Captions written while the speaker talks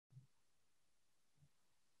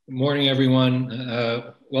Good morning,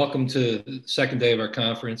 everyone. Welcome to the second day of our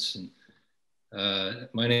conference. And,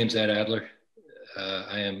 my name's Adler.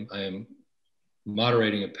 I am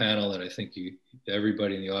moderating a panel that I think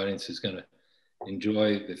everybody in the audience is going to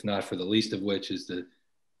enjoy, if not for the least of which is the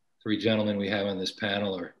three gentlemen we have on this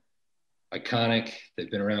panel are iconic. They've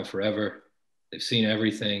been around forever. They've seen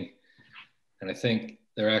everything. And I think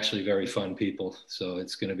they're actually very fun people. So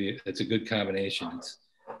it's a good combination.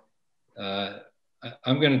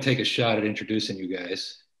 I'm going to take a shot at introducing you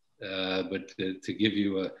guys, but to give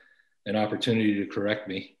you an opportunity to correct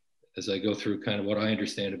me as I go through kind of what I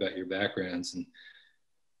understand about your backgrounds. And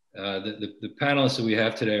the panelists that we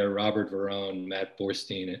have today are Robert Verrone, Matt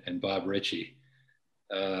Borstein, and Bob Ricci.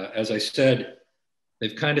 As I said,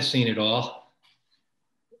 they've kind of seen it all.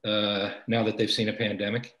 Now that they've seen a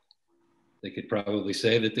pandemic, they could probably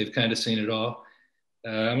say that they've kind of seen it all.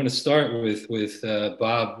 I'm going to start with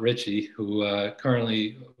Bob Ricci, who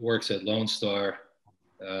currently works at LoneStar,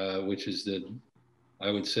 which is I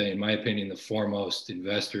would say, in my opinion, the foremost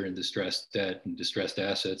investor in distressed debt and distressed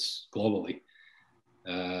assets globally.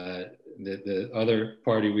 The other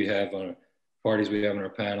parties we have on our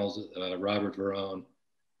panels, Robert Verrone,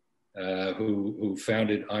 who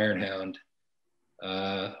founded Ironhound,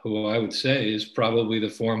 who I would say is probably the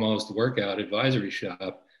foremost workout advisory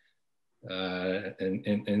shop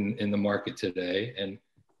in the market today.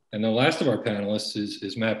 And the last of our panelists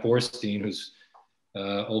is Matt Borstein, who's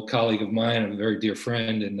an old colleague of mine, a very dear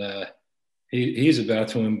friend, and he's about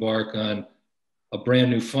to embark on a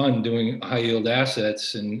brand new fund doing high yield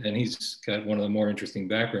assets, and he's got one of the more interesting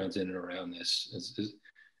backgrounds in and around this.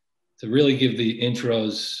 To really give the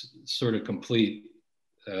intros sort of complete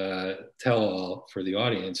tell-all for the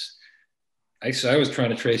audience, I was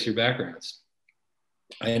trying to trace your backgrounds.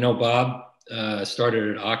 I know Bob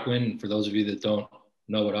started at Ocwen. For those of you that don't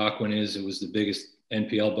know what Ocwen is, it was the biggest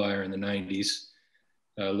NPL buyer in the 90s.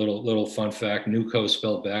 Little fun fact, Newco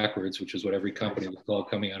spelled backwards, which is what every company was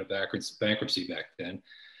called coming out of bankruptcy back then.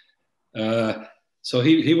 So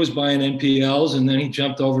he was buying NPLs, and then he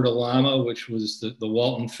jumped over to Llama, which was the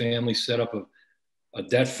Walton family set up a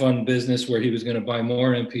debt fund business where he was going to buy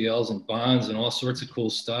more NPLs and bonds and all sorts of cool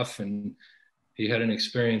stuff. And he had an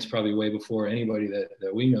experience probably way before anybody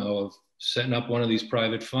that we know of setting up one of these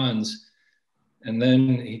private funds. And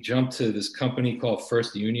then he jumped to this company called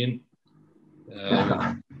First Union,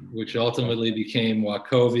 which ultimately became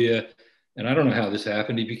Wachovia. And I don't know how this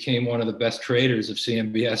happened. He became one of the best traders of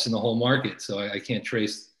CMBS in the whole market. So I can't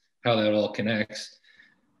trace how that all connects.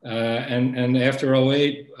 And after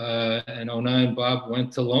 08 and 09, Bob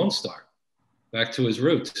went to LoneStar, back to his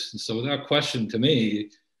roots. And so without question, to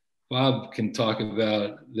me, Bob can talk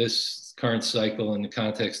about this current cycle in the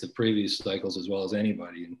context of previous cycles as well as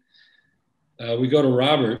anybody. And we go to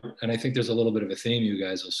Robert, and I think there's a little bit of a theme you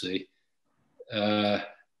guys will see. And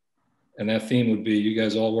that theme would be you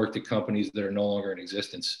guys all worked at companies that are no longer in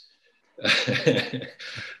existence.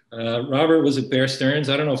 Robert was at Bear Stearns.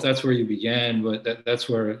 I don't know if that's where you began, but that's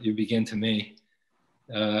where you begin to me,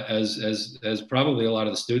 as probably a lot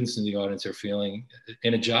of the students in the audience are feeling,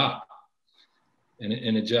 in a job.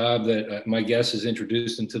 In a job that my guess is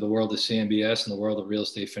introduced into the world of CMBS and the world of real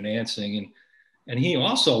estate financing. And he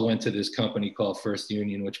also went to this company called First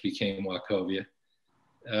Union, which became Wachovia.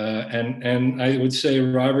 And I would say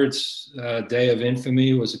Robert's day of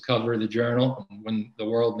infamy was a cover of the Journal when the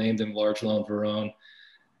world named him Large Loan Verrone.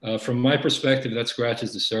 From my perspective, that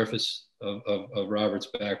scratches the surface of Robert's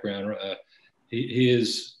background. He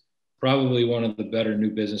is probably one of the better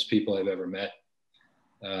new business people I've ever met.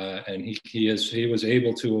 And he was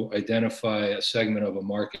able to identify a segment of a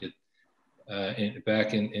market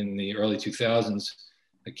back in the early 2000s.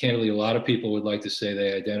 Candidly, a lot of people would like to say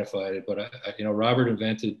they identified it, but Robert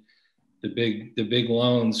invented the big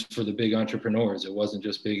loans for the big entrepreneurs. It wasn't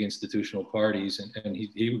just big institutional parties, and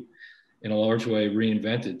he in a large way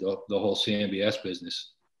reinvented the whole CMBS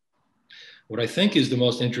business. What I think is the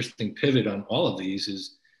most interesting pivot on all of these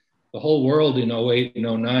is the whole world in 08 and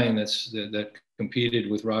 09 that competed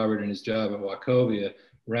with Robert and his job at Wachovia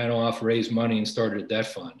ran off, raised money, and started a debt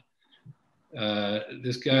fund.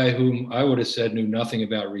 This guy, whom I would have said knew nothing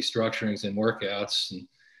about restructurings and workouts, and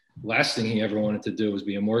last thing he ever wanted to do was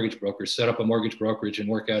be a mortgage broker, set up a mortgage brokerage and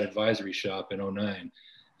workout advisory shop in 09.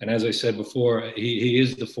 And as I said before, he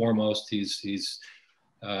is the foremost. He's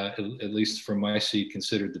at least from my seat,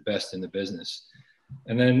 considered the best in the business.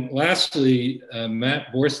 And then lastly,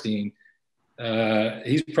 Matt Borstein,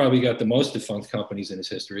 he's probably got the most defunct companies in his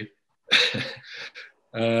history.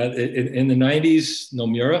 In the 90s,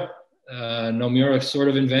 Nomura sort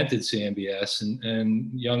of invented CMBS,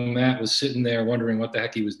 and young Matt was sitting there wondering what the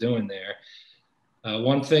heck he was doing there.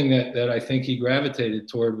 One thing that I think he gravitated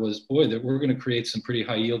toward was, boy, that we're going to create some pretty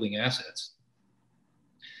high yielding assets.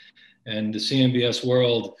 And the CMBS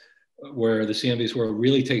world, where the CMBS world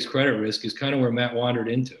really takes credit risk, is kind of where Matt wandered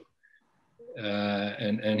into.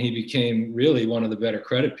 And he became really one of the better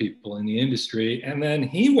credit people in the industry. And then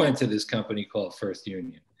he went to this company called First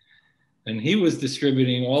Union. And he was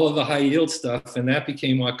distributing all of the high yield stuff, and that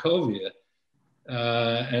became Wachovia.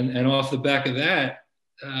 And off the back of that,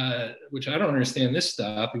 which I don't understand this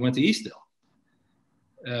stop, he went to Eastdil.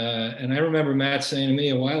 And I remember Matt saying to me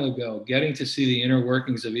a while ago, getting to see the inner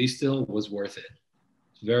workings of Eastdil was worth it.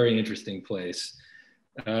 It's a very interesting place.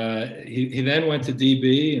 He then went to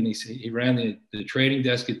DB, and he ran the trading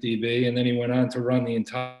desk at DB, and then he went on to run the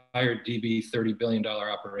entire DB $30 billion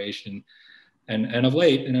operation. And of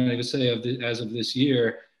late, and I would say as of this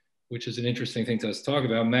year, which is an interesting thing to us talk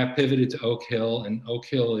about, Matt pivoted to Oak Hill, and Oak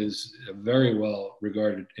Hill is a very well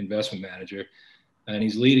regarded investment manager, and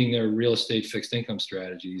he's leading their real estate fixed income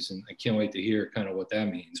strategies. And I can't wait to hear kind of what that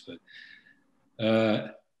means.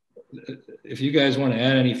 But if you guys want to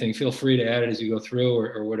add anything, feel free to add it as you go through,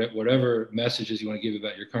 or whatever messages you want to give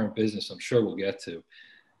about your current business, I'm sure we'll get to.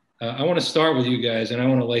 I want to start with you guys, and I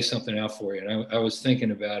want to lay something out for you. And I was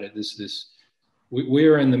thinking about it. We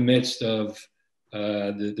are in the midst of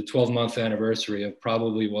the 12-month anniversary of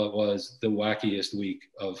probably what was the wackiest week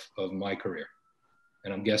of my career.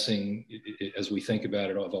 And I'm guessing, as we think about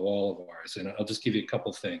it, of all of ours. And I'll just give you a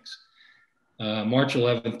couple things. March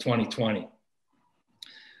 11th, 2020.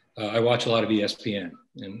 I watch a lot of ESPN,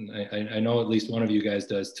 and I know at least one of you guys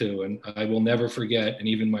does too. And I will never forget, and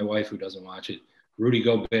even my wife who doesn't watch it, Rudy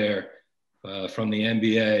Gobert from the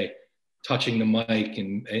NBA touching the mic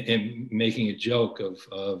and making a joke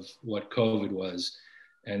of what COVID was.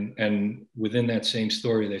 And within that same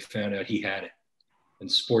story, they found out he had it,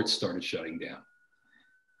 and sports started shutting down,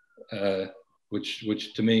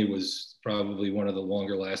 which to me was probably one of the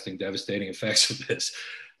longer lasting devastating effects of this.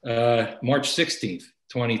 March 16th,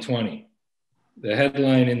 2020, the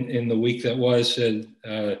headline in the week that was said,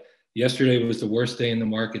 yesterday was the worst day in the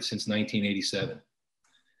market since 1987.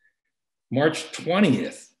 March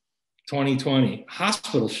 20th, 2020,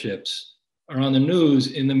 hospital ships are on the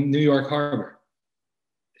news in the New York harbor.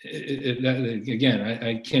 Again,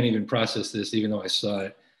 I can't even process this, even though I saw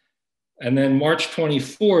it. And then March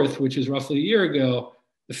 24th, which is roughly a year ago,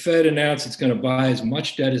 the Fed announced it's going to buy as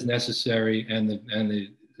much debt as necessary, and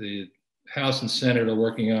the House and Senate are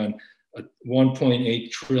working on a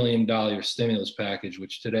 $1.8 trillion stimulus package,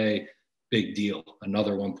 which today, big deal,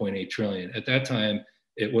 another $1.8 trillion. At that time,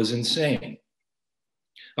 it was insane.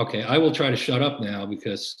 Okay, I will try to shut up now,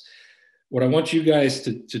 because what I want you guys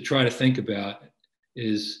to try to think about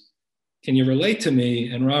is, can you relate to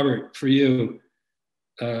me? And Robert, for you,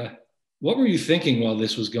 what were you thinking while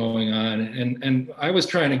this was going on? And I was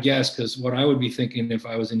trying to guess, because what I would be thinking if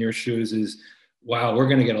I was in your shoes is, wow, we're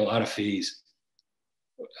going to get a lot of fees.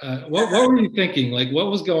 What were you thinking? Like, what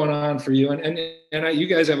was going on for you? And you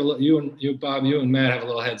guys have you, Bob, you and Matt have a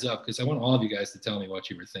little heads up, because I want all of you guys to tell me what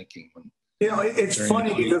you were thinking. It's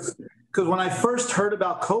funny because when I first heard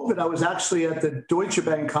about COVID, I was actually at the Deutsche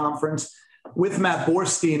Bank conference with Matt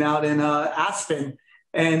Borstein out in Aspen,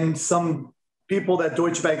 and some people that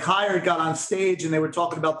Deutsche Bank hired got on stage, and they were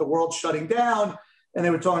talking about the world shutting down, and they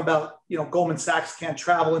were talking about, Goldman Sachs can't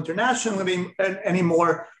travel internationally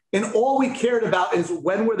anymore. And all we cared about is,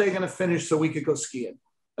 when were they going to finish so we could go skiing?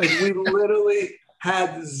 Like, we literally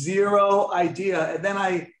had zero idea. And then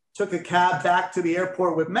I took a cab back to the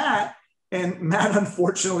airport with Matt, and Matt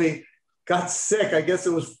unfortunately got sick. I guess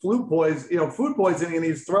it was food poisoning, and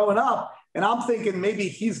he's throwing up. And I'm thinking maybe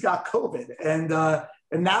he's got COVID. And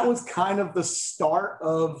that was kind of the start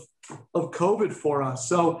of COVID for us.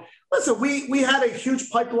 So listen, we had a huge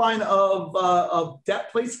pipeline of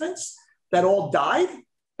debt placements that all died.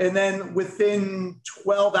 And then within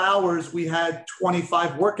 12 hours, we had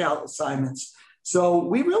 25 workout assignments. So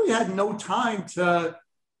we really had no time to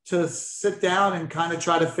sit down and kind of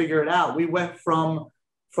try to figure it out. We went from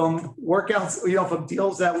workouts, from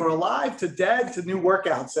deals that were alive to dead to new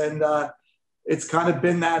workouts. And it's kind of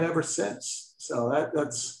been that ever since. So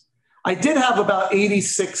that's, I did have about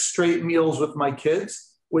 86 straight meals with my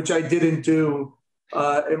kids, which I didn't do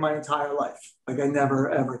in my entire life. Like, I never,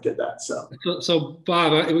 ever did that. So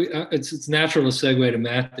Bob, it's natural to segue to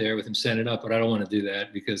Matt there with him setting it up, but I don't want to do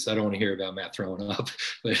that, because I don't want to hear about Matt throwing up.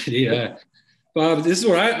 But yeah, Bob, this is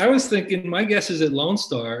where I was thinking. My guess is at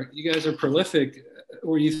LoneStar, you guys are prolific.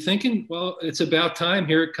 Were you thinking, well, it's about time,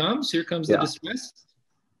 here it comes, here comes the distress?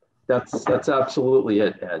 That's absolutely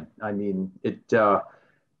it, Ed. I mean,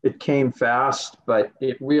 it came fast, but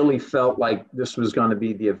it really felt like this was going to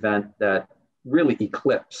be the event that really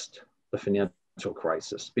eclipsed the financial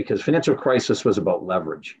crisis, because financial crisis was about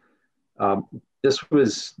leverage. This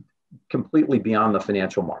was completely beyond the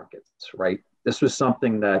financial markets, right? This was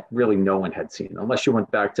something that really no one had seen, unless you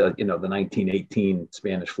went back to, the 1918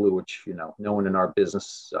 Spanish flu, which, no one in our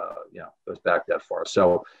business, goes back that far.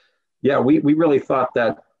 So, yeah, we really thought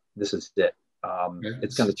that this is it.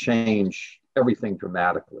 It's going to change everything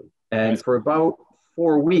dramatically. And for about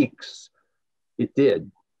 4 weeks, it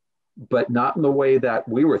did, but not in the way that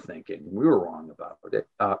we were thinking. We were wrong about it.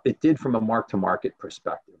 It did from a mark-to-market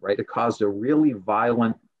perspective, right? It caused a really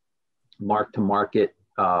violent mark-to-market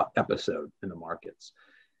episode in the markets,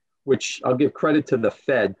 which I'll give credit to the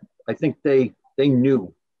Fed. I think they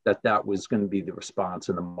knew that was going to be the response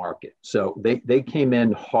in the market. So they came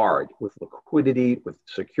in hard with liquidity, with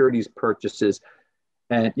securities purchases.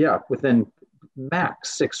 And yeah, within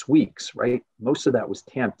max 6 weeks, right? Most of that was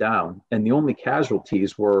tamped down. And the only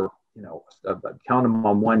casualties were, count them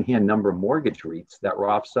on one hand, number of mortgage REITs that were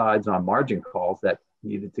offsides on margin calls that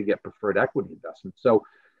needed to get preferred equity investments. So,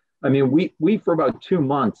 I mean, we for about 2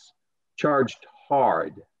 months charged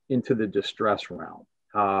hard into the distress realm.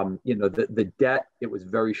 The debt, it was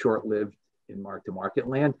very short-lived in mark-to-market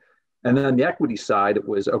land. And then on the equity side, it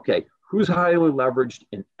was, okay, who's highly leveraged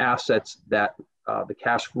in assets that the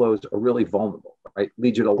cash flows are really vulnerable, right?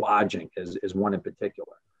 Leisure lodging is one in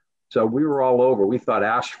particular. So we were all over. We thought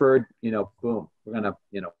Ashford, boom, we're going to,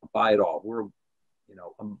 buy it all. We're,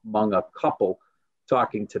 among a couple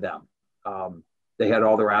talking to them. They had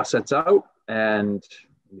all their assets out, and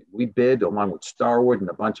we bid along with Starwood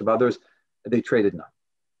and a bunch of others. They traded none.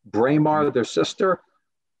 Braemar, their sister,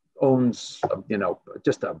 owns,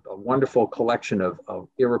 just a wonderful collection of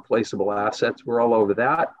irreplaceable assets. We're all over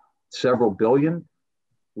that, several billion.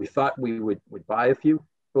 We thought we would buy a few.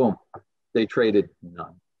 Boom, they traded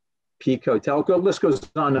none. Pico, Telco, list goes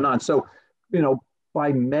on and on. So,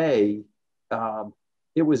 by May,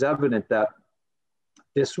 it was evident that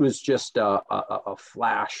this was just a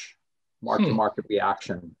flash mark-to-market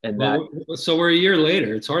reaction. And so we're a year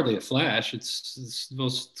later. It's hardly a flash. It's the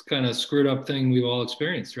most kind of screwed up thing we've all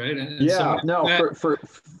experienced, right?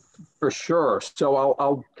 For sure. So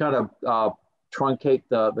I'll kind of truncate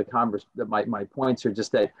my points here.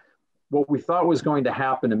 Just that what we thought was going to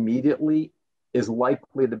happen immediately is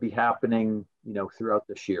likely to be happening, throughout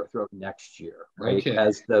this year, throughout next year, right? Okay.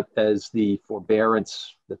 As the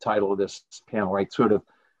forbearance, the title of this panel, right, sort of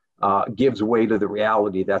gives way to the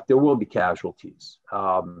reality that there will be casualties.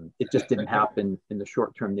 It just didn't happen in the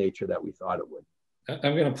short-term nature that we thought it would.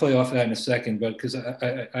 I'm going to play off that in a second, but because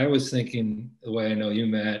I was thinking the way I know you,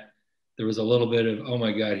 Matt, there was a little bit of, oh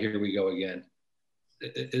my God, here we go again.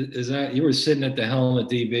 Is that, you were sitting at the helm at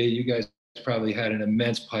DB, you guys probably had an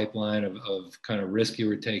immense pipeline of kind of risk you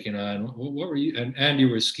were taking on. What were you, and you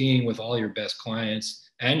were skiing with all your best clients,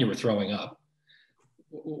 and you were throwing up.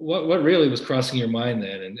 What really was crossing your mind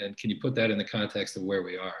then? And can you put that in the context of where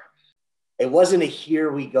we are? It wasn't a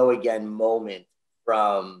here we go again moment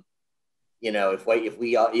from, if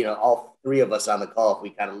we all three of us on the call, if we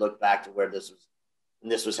kind of look back to where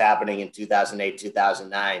this was happening in 2008,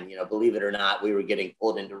 2009, believe it or not, we were getting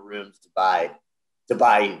pulled into rooms to buy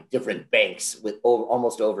different banks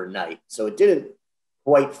almost overnight. So it didn't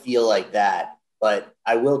quite feel like that, but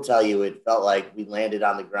I will tell you, it felt like we landed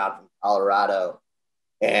on the ground from Colorado,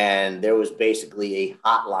 and there was basically a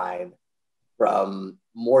hotline from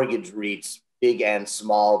mortgage REITs, big and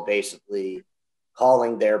small, basically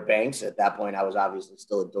calling their banks. At that point, I was obviously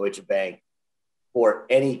still at Deutsche Bank, for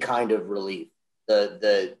any kind of relief.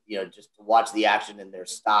 Just to watch the action in their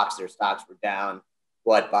stocks. Their stocks were down,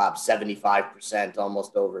 what, Bob, 75%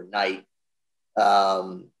 almost overnight.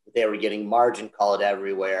 They were getting margin called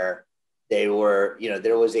everywhere. They were,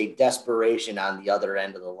 there was a desperation on the other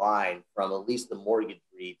end of the line from at least the mortgage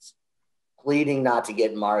REITs, pleading not to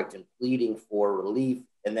get marked and pleading for relief,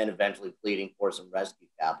 and then eventually pleading for some rescue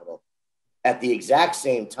capital. At the exact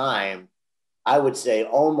same time, I would say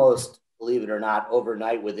almost, believe it or not,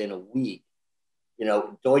 overnight, within a week,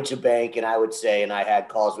 Deutsche Bank, and I had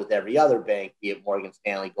calls with every other bank, be it Morgan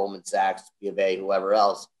Stanley, Goldman Sachs, B of A, whoever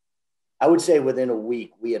else. I would say within a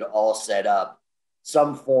week, we had all set up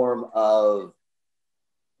some form of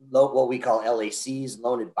what we call LACs,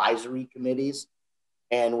 loan advisory committees.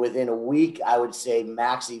 And within a week, I would say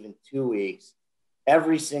max even 2 weeks,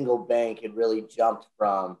 every single bank had really jumped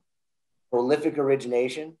from prolific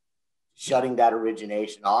origination, shutting that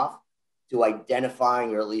origination off, to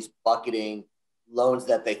identifying or at least bucketing loans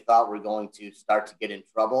that they thought were going to start to get in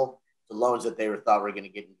trouble, to loans that they thought were going to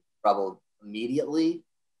get in trouble immediately.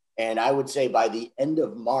 And I would say by the end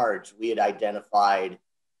of March, we had identified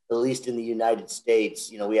at least in the United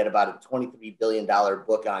States, we had about a $23 billion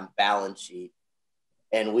book on balance sheet.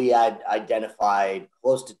 And we had identified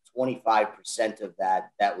close to 25% of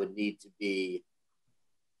that would need to be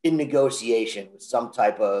in negotiation with some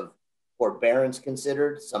type of forbearance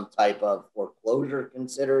considered, some type of foreclosure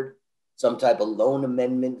considered, some type of loan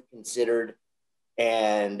amendment considered.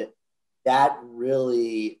 And that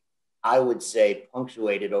really, I would say,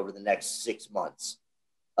 punctuated over the next 6 months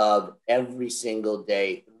of every single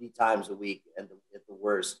day, 3 times a week, and at the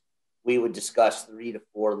worst, we would discuss 3 to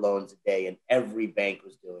 4 loans a day, and every bank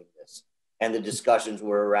was doing this. And the discussions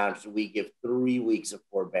were around, should we give 3 weeks of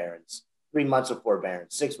forbearance, 3 months of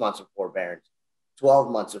forbearance, 6 months of forbearance, 12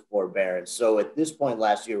 months of forbearance. So at this point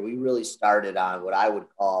last year, we really started on what I would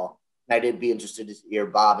call, and I did be interested to hear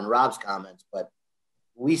Bob and Rob's comments, but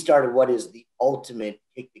we started what is the ultimate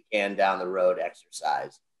kick the can down the road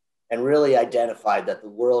exercise, and really identified that the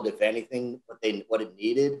world, if anything, what it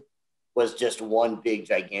needed was just one big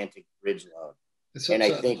gigantic bridge loan. And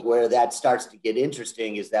I think where that starts to get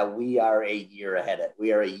interesting is that we are a year ahead of it.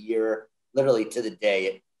 We are a year, literally to the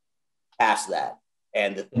day, past that.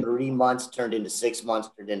 And the 3 months turned into 6 months,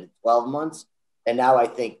 turned into 12 months. And now I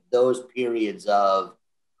think those periods of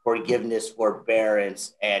forgiveness,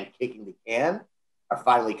 forbearance, and kicking the can are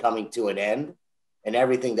finally coming to an end. And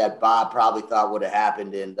everything that Bob probably thought would have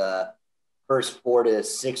happened in the first 4 to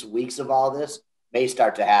 6 weeks of all this may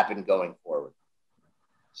start to happen going forward.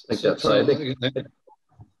 I think that's right.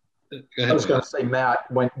 I was going to say, Matt,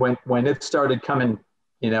 when it started coming,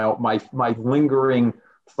 my lingering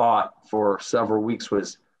thought for several weeks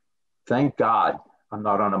was, thank God I'm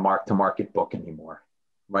not on a mark-to-market book anymore,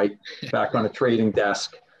 right? Back on a trading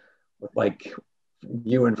desk with like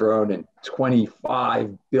you and Verrone and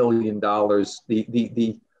 $25 billion.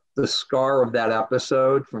 The scar of that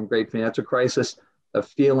episode from Great Financial Crisis, of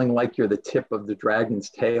feeling like you're the tip of the dragon's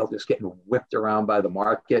tail, just getting whipped around by the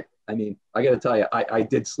market. I mean, I got to tell you, I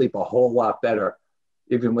did sleep a whole lot better,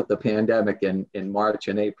 even with the pandemic in March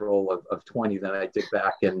and April of 20 than I did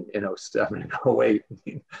back in 07 and 08. I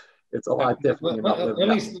mean, it's a lot different. You're not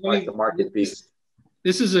living like the market beast.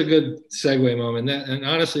 This is a good segue moment. And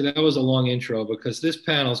honestly, that was a long intro, because this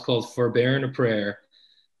panel is called Forebear and a Prayer.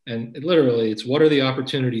 And literally, it's what are the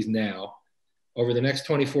opportunities now? Over the next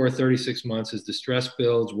 24 or 36 months, as distress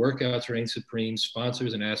builds, workouts reign supreme,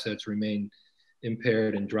 sponsors and assets remain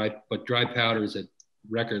impaired, and dry powder is at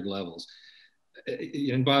record levels.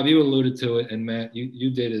 And Bob, you alluded to it, and Matt,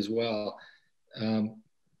 you did as well.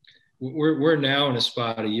 We're now in a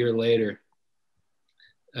spot a year later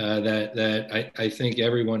that I think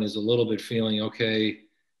everyone is a little bit feeling, okay,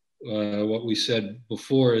 what we said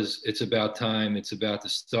before is it's about time, it's about to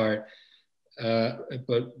start.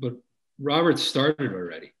 But Robert started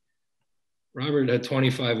already. Robert had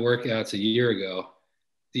 25 workouts a year ago.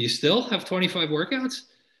 Do you still have 25 workouts?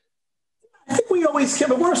 I think we always keep,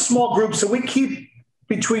 but we're a small group, so we keep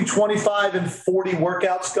between 25 and 40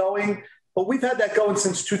 workouts going, but we've had that going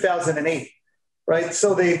since 2008, right?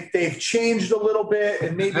 So they've changed a little bit,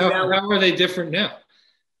 and maybe how are they different now?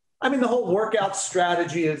 I mean, the whole workout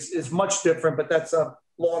strategy is much different, but that's a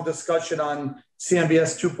long discussion on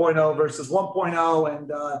CMBS 2.0 versus 1.0,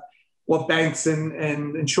 and what banks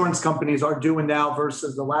and insurance companies are doing now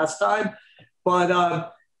versus the last time.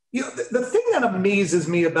 But, the thing that amazes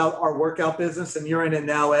me about our workout business, and you're in it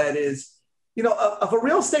now, Ed, is, if a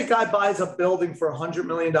real estate guy buys a building for $100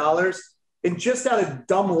 million and just out of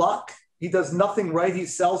dumb luck, he does nothing right, he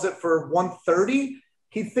sells it for 130,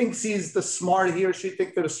 he thinks he or she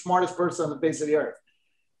thinks they're the smartest person on the face of the earth.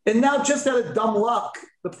 And now, just out of dumb luck,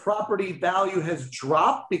 the property value has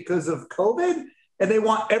dropped because of COVID, and they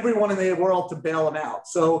want everyone in the world to bail them out.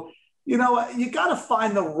 So, you got to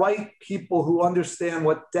find the right people who understand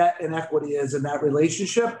what debt and equity is in that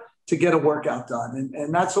relationship to get a workout done.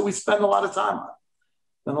 And that's what we spend a lot of time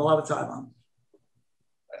on.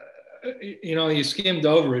 You skimmed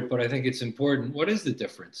over it, but I think it's important. What is the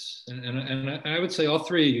difference? And I would say all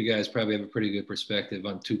three of you guys probably have a pretty good perspective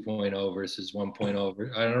on 2.0 versus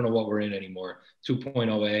 1.0. I don't know what we're in anymore,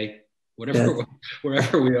 2.0A, whatever, yeah.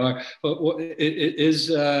 Wherever we are. But what is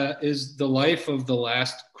the life of the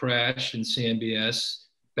last crash in CMBS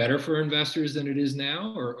better for investors than it is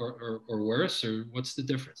now, or worse, or what's the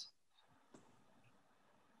difference?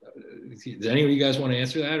 Does any of you guys want to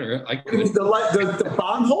answer that, or I could? The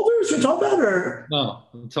bondholders you're talking about, or no?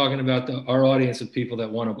 I'm talking about our audience of people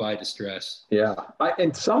that want to buy distress. Yeah,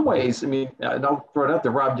 in some ways, I mean, don't throw it out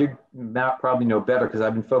there, Rob. Matt probably know better because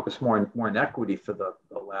I've been focused more on equity for the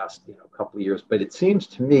last couple of years. But it seems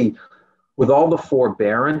to me, with all the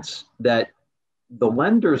forbearance, that the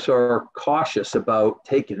lenders are cautious about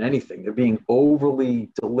taking anything. They're being overly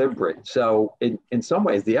deliberate. So in some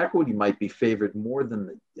ways, the equity might be favored more than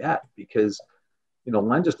the debt because,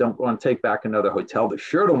 lenders don't want to take back another hotel. They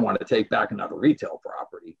sure don't want to take back another retail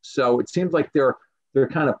property. So it seems like they're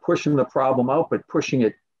kind of pushing the problem out, but pushing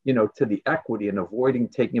it, to the equity and avoiding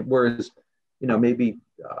taking it. Whereas, maybe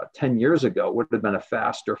 10 years ago it would have been a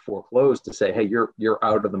faster foreclose to say, hey, you're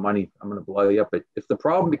out of the money. I'm going to blow you up. But if the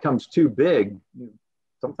problem becomes too big,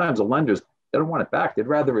 sometimes the lenders, they don't want it back. They'd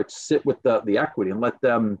rather it sit with the equity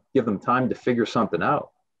and give them time to figure something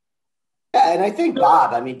out. Yeah, and I think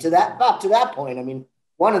Bob, to that point,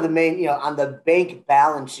 one of the main, on the bank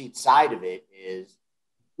balance sheet side of it is,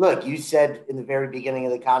 look, you said in the very beginning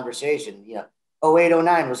of the conversation, 08,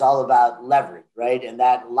 09 was all about leverage, right? And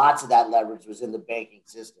that lots of that leverage was in the banking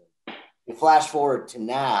system. You flash forward to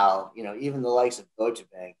now, even the likes of Deutsche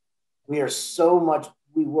Bank, I'm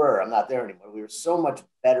not there anymore. We were so much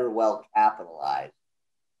better well capitalized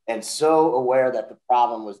and so aware that the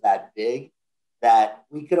problem was that big that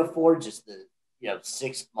we could afford just the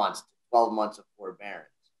 6 months to 12 months of forbearance.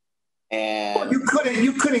 And you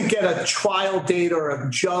couldn't get a trial date or a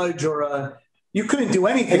judge you couldn't do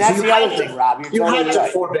anything. And that's the other thing, Rob. You had to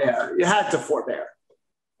forbear. You had to forbear.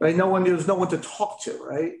 Right? There was no one to talk to,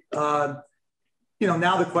 right? Now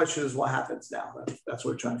the question is what happens now. That's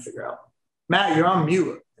what we're trying to figure out. Matt, you're on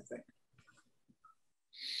mute, I think.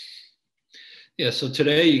 Yeah, so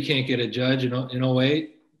today you can't get a judge in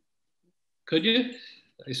 08. Could you?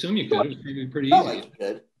 I assume you could. It would be pretty easy. Felt like you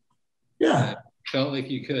could. Yeah. Felt like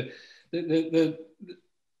you could. The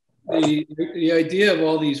idea of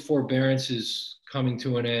all these forbearances coming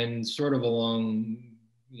to an end sort of along,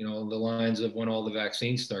 the lines of when all the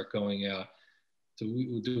vaccines start going out.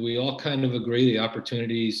 Do we all kind of agree the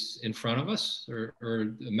opportunities in front of us?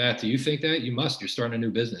 Or Matt, do you think that? You must. You're starting a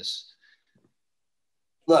new business.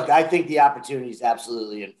 Look, I think the opportunity is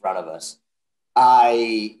absolutely in front of us.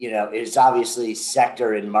 It's obviously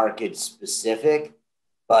sector and market specific,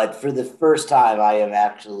 but for the first time, I am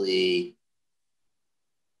actually,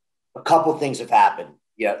 a couple things have happened.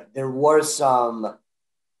 There were some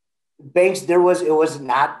banks. It was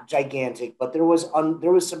not gigantic, but there was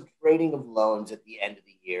some trading of loans at the end of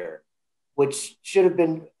the year, which should have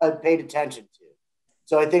been paid attention to.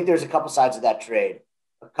 So I think there's a couple sides of that trade.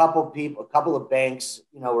 A couple of banks,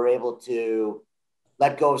 were able to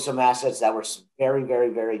let go of some assets that were very, very,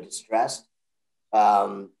 very distressed.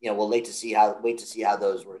 We'll wait to see how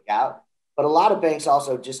those work out. But a lot of banks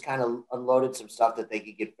also just kind of unloaded some stuff that they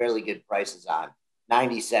could get fairly good prices on,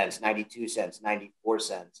 90 cents, 92 cents, 94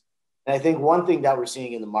 cents. And I think one thing that we're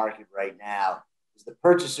seeing in the market right now is the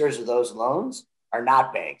purchasers of those loans are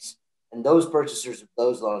not banks. And those purchasers of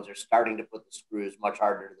those loans are starting to put the screws much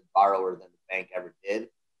harder to the borrower than the bank ever did.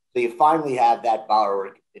 So you finally have that borrower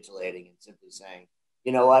capitulating and simply saying,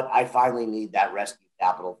 you know what, I finally need that rescue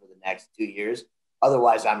capital for the next 2 years.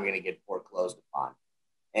 Otherwise, I'm going to get foreclosed upon.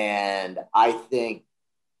 And I think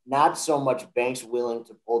not so much banks willing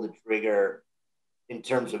to pull the trigger in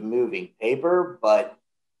terms of moving paper, but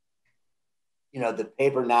the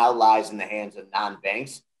paper now lies in the hands of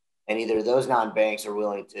non-banks, and either those non-banks are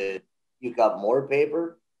willing to puke up more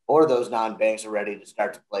paper, or those non-banks are ready to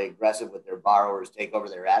start to play aggressive with their borrowers, take over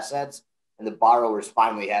their assets, and the borrower's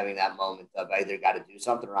finally having that moment of I either got to do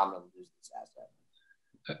something or I'm going to lose this asset.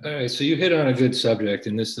 All right, so you hit on a good subject,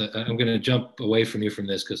 and this I'm going to jump away from you from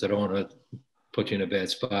this because I don't want to put you in a bad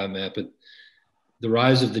spot, Matt, but the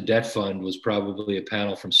rise of the debt fund was probably a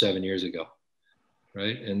panel from 7 years ago,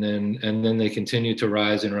 right? And then they continue to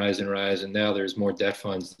rise and rise and rise, and now there's more debt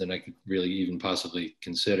funds than I could really even possibly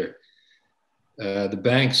consider. The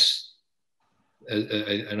banks,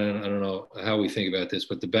 and I don't know how we think about this,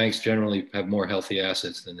 but the banks generally have more healthy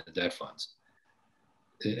assets than the debt funds.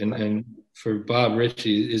 And for Bob,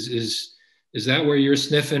 Ricci, is that where you're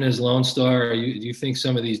sniffing as LoneStar? Do you think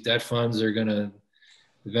some of these debt funds are going to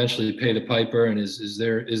eventually pay the piper? And is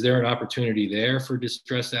there an opportunity there for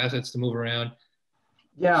distressed assets to move around?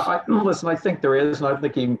 Yeah, listen, I think there is, and I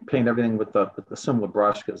think you can paint everything with the similar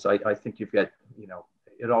brush because I think you've got,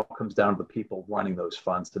 it all comes down to the people running those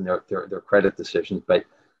funds and their credit decisions. But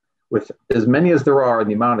with as many as there are and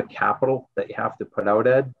the amount of capital that you have to put out,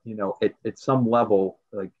 Ed, at some level,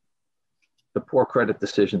 like the poor credit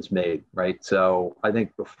decisions made, right? So I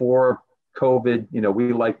think before COVID,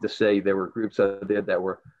 we like to say there were groups out there that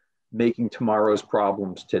were making tomorrow's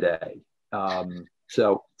problems today.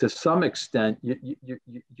 So to some extent,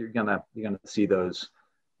 you're gonna see those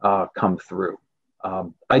come through.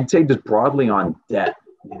 I'd say just broadly on debt,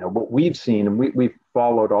 what we've seen, and we've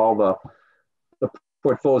followed all the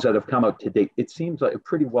portfolios that have come out to date, it seems like a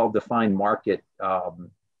pretty well-defined market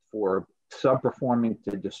for sub-performing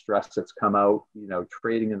to distress that's come out,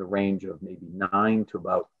 trading in the range of maybe 9 to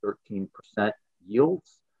about 13%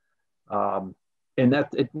 yields. And that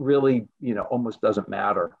it really, almost doesn't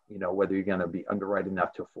matter, whether you're going to be underwriting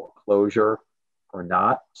that to foreclosure or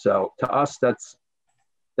not. So to us, that's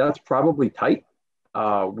probably tight.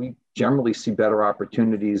 We generally see better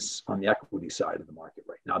opportunities on the equity side of the market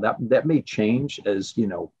right now. That may change as,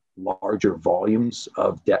 larger volumes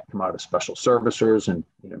of debt come out of special servicers and,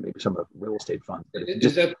 maybe some of the real estate funds.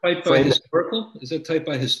 Is that typed by historical? Is that typed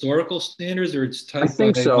by historical standards, or it's typed I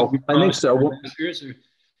think by so. I think so.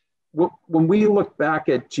 When we look back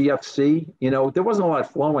at GFC, there wasn't a lot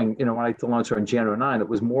of flowing, when I told LoneStar in January 9, it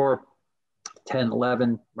was more 10,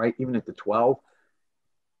 11, right? Even at the 12.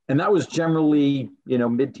 And that was generally,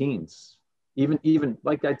 mid-teens, even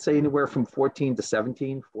like I'd say anywhere from 14 to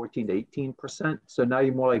 17, 14 to 18%. So now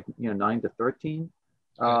you're more like, 9 to 13.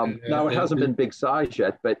 Now it hasn't been big size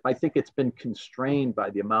yet, but I think it's been constrained by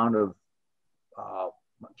the amount of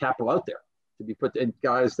capital out there to be put in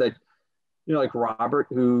guys that, like Robert,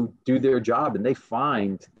 who do their job and they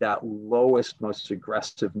find that lowest, most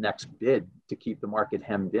aggressive next bid to keep the market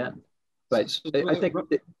hemmed in. But I think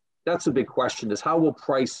that's a big question, is how will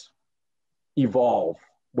price evolve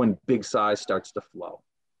when big size starts to flow?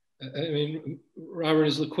 I mean, Robert,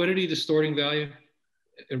 is liquidity distorting value,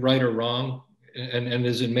 right or wrong? And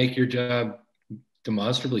does it make your job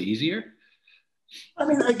demonstrably easier? I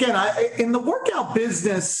mean, again, in the workout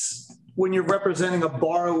business, when you're representing a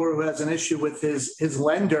borrower who has an issue with his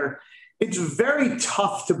lender, it's very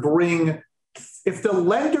tough to bring, if the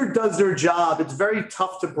lender does their job, it's very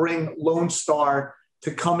tough to bring LoneStar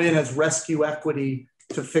to come in as rescue equity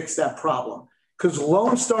to fix that problem. Because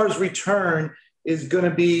LoneStar's return is going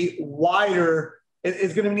to be wider.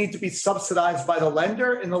 It's going to need to be subsidized by the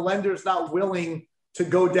lender, and the lender is not willing to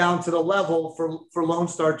go down to the level for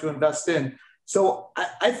LoneStar to invest in. So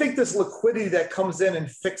I think this liquidity that comes in and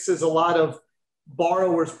fixes a lot of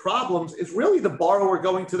borrowers' problems is really the borrower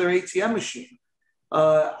going to their ATM machine.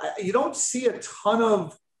 You don't see a ton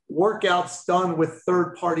of workouts done with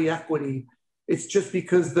third-party equity. It's just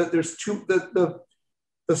because there's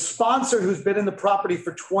the sponsor who's been in the property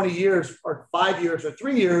for 20 years or 5 years or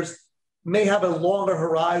 3 years may have a longer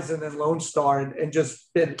horizon than LoneStar and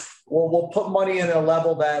just been, well, we'll put money in at a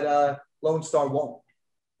level that LoneStar won't.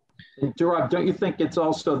 Gerard, don't you think it's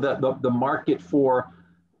also the market for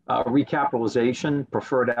recapitalization,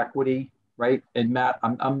 preferred equity, right? And Matt,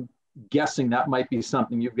 I'm guessing that might be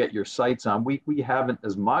something you get your sights on. We haven't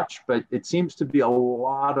as much, but it seems to be a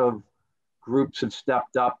lot of groups have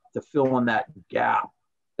stepped up to fill in that gap,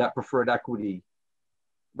 that preferred equity,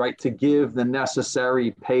 right, to give the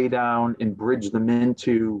necessary pay down and bridge them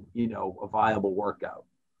into, a viable workout.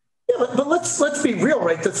 Yeah, but let's be real,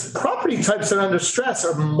 right? The property types that are under stress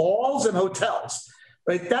are malls and hotels,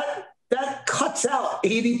 right? That cuts out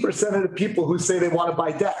 80% of the people who say they want to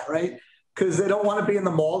buy debt, right? Because they don't want to be in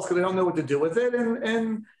the malls because they don't know what to do with it,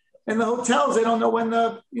 and the hotels, they don't know when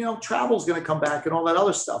the travel is going to come back and all that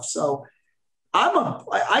other stuff. So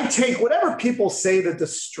I take whatever people say, the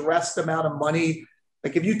distressed amount of money.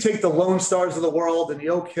 Like if you take the Lone Stars of the world and the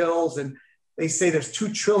Oak Hills, and they say there's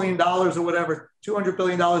 $2 trillion or whatever, $200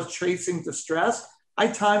 billion chasing distress, I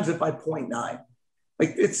times it by 0.9.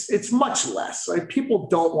 Like it's much less. Right? People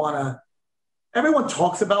don't want to. Everyone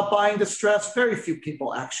talks about buying distress. Very few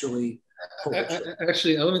people actually.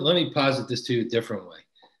 Actually, let me posit this to you a different way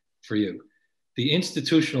for you. The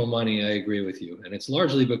institutional money, I agree with you, and it's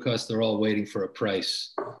largely because they're all waiting for a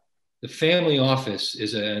price. The family office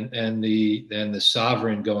is and the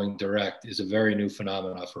sovereign going direct is a very new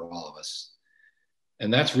phenomenon for all of us,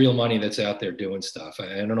 and that's real money that's out there doing stuff.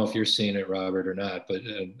 I don't know if you're seeing it, Robert, or not, but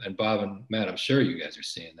and Bob and Matt, I'm sure you guys are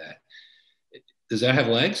seeing that. Does that have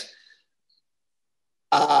legs?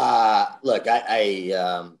 Look,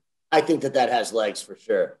 I think that has legs for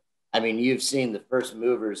sure. I mean, you've seen the first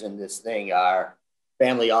movers in this thing are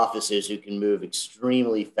family offices who can move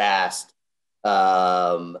extremely fast,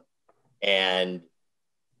 and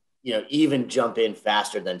even jump in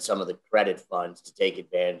faster than some of the credit funds to take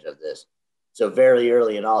advantage of this. So very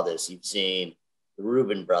early in all this, you've seen the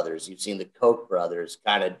Rubin brothers, you've seen the Koch brothers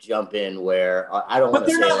kind of jump in where I don't want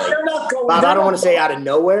to say I don't want to say out of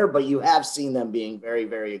nowhere, but you have seen them being very,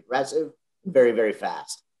 very aggressive, very, very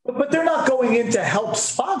fast. But they're not going in to help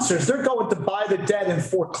sponsors. They're going to buy the debt and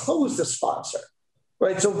foreclose the sponsor,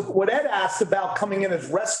 right? So what Ed asked about coming in as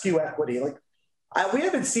rescue equity, we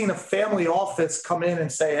haven't seen a family office come in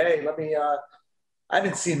and say, hey, I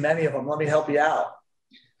haven't seen many of them. Let me help you out.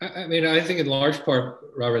 I mean, I think in large part,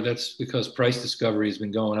 Robert, that's because price discovery has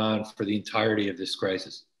been going on for the entirety of this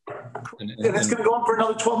crisis. And it's going to go on for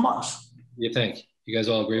another 12 months. You think? You guys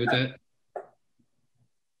all agree with that?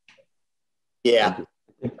 Yeah.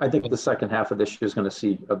 I think the second half of this year is going to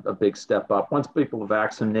see a big step up. Once people are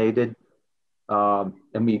vaccinated and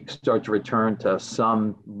we start to return to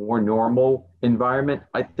some more normal environment,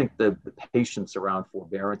 I think the patience around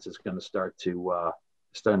forbearance is going to start to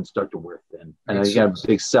wear thin. And you got a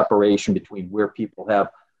big separation between where people have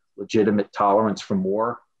legitimate tolerance for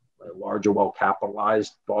more, larger,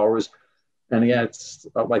 well-capitalized borrowers. And again, it's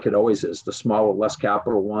like it always is. The smaller, less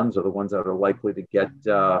capital ones are the ones that are likely to get,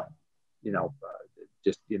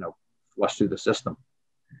 flush through the system.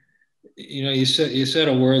 You said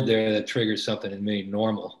a word there that triggered something in me: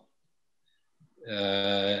 normal.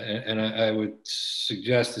 And I would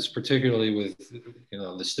suggest this, particularly with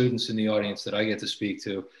the students in the audience that I get to speak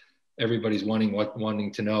to. Everybody's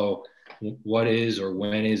wanting to know what is or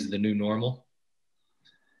when is the new normal.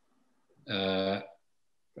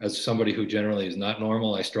 As somebody who generally is not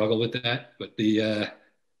normal, I struggle with that. But the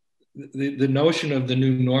notion of the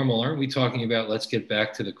new normal, aren't we talking about let's get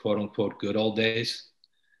back to the quote unquote good old days?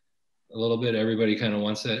 A little bit. Everybody kind of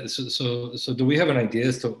wants that. So do we have an idea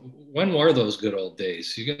as to when were those good old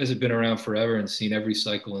days? You guys have been around forever and seen every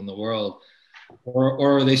cycle in the world,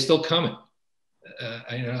 or are they still coming?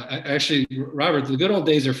 Actually, Robert, the good old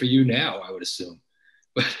days are for you now, I would assume.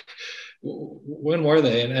 But when were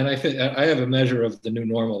they? And I think I have a measure of the new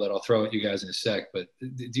normal that I'll throw at you guys in a sec. But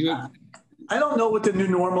do you? I don't know what the new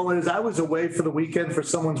normal is. I was away for the weekend for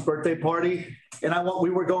someone's birthday party, and we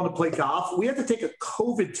were going to play golf. We had to take a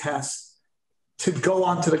COVID test to go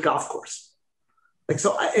onto the golf course.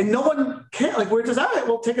 And no one can. We're just, all right,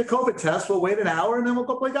 we'll take a COVID test. We'll wait an hour, and then we'll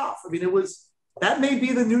go play golf. I mean, that may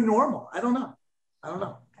be the new normal. I don't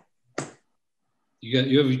know.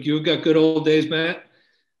 You got good old days, Matt?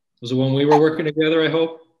 Was it when we were working together, I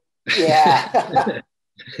hope? Yeah.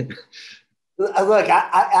 Look,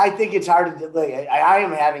 I think it's hard to look. I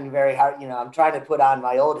am having a very hard, I'm trying to put on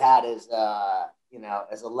my old hat as,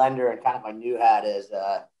 as a lender and kind of my new hat as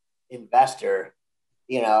a investor.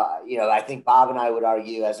 I think Bob and I would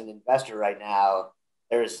argue as an investor right now,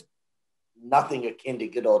 there's nothing akin to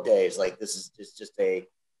good old days. Like this is just a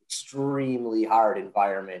extremely hard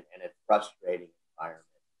environment and a frustrating environment.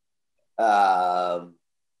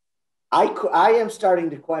 I am starting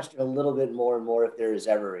to question a little bit more and more if there is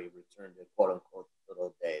ever a return to quote unquote good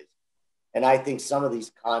old days. And I think some of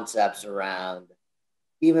these concepts around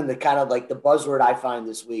even the kind of like the buzzword I find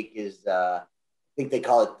this week is I think they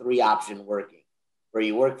call it 3-option working, where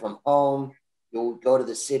you work from home, you'll go to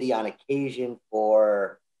the city on occasion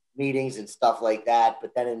for meetings and stuff like that.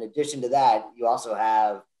 But then in addition to that, you also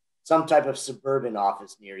have some type of suburban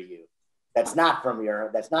office near you that's not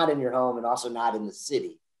in your home and also not in the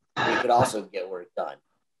city. You could also get work done.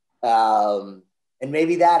 And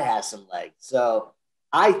maybe that has some legs. So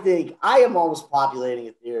I think I am almost populating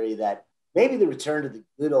a theory that maybe the return to the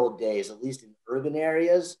good old days, at least in urban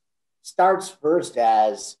areas, starts first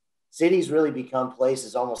as cities really become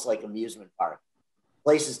places almost like amusement parks,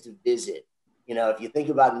 places to visit. If you think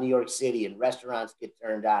about New York City and restaurants get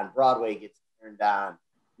turned on, Broadway gets turned on,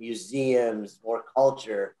 museums, more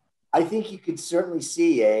culture, I think you could certainly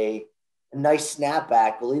see a nice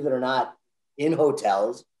snapback, believe it or not, in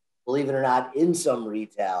hotels, believe it or not, in some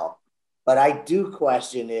retail. But I do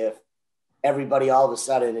question if everybody all of a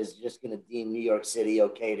sudden is just going to deem New York City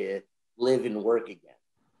okay to live and work again.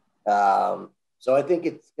 So I think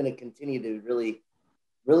it's going to continue to really,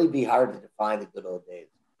 really be hard to define the good old days.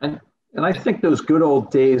 And I think those good old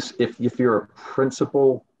days, if you're a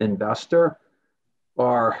principal investor,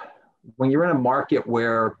 are when you're in a market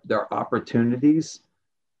where there are opportunities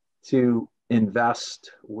to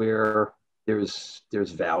invest where there's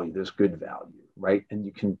value, there's good value, right? And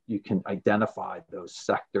you can identify those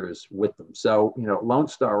sectors with them. So,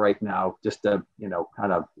 LoneStar right now, just to,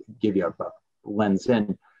 kind of give you a lens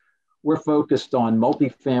in, we're focused on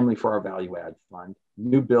multifamily for our value add fund,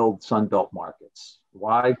 new build Sunbelt markets.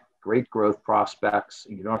 Why? Great growth prospects.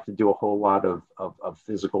 You don't have to do a whole lot of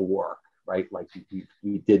physical work, right? Like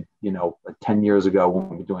we did, 10 years ago when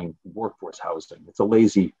we were doing workforce housing. It's a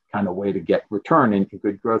lazy kind of way to get return in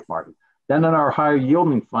good growth market. Then in our higher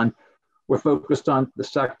yielding fund, we're focused on the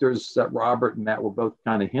sectors that Robert and Matt were both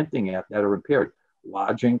kind of hinting at that are impaired.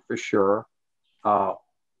 Lodging for sure,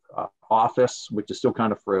 office, which is still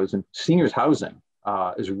kind of frozen. Seniors housing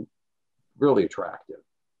is really attractive,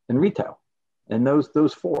 and retail. And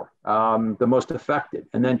those four, the most affected.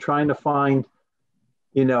 And then trying to find,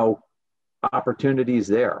 opportunities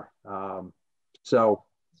there. So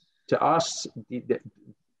to us,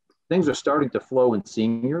 things are starting to flow in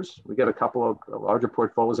seniors. We got a couple of larger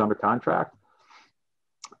portfolios under contract.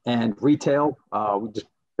 And retail, we just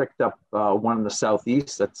picked up one in the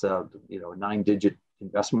Southeast. That's a 9-digit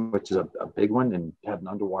investment, which is a big one, and had an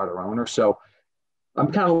underwater owner. So I'm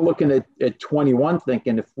kind of looking at 21,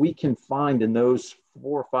 thinking if we can find in those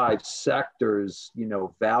 4 or 5 sectors,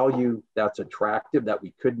 value that's attractive that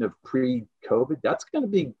we couldn't have pre-COVID, that's going to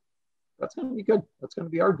be good. That's going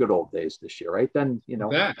to be our good old days this year, right? Then,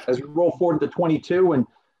 as we roll forward to 22 and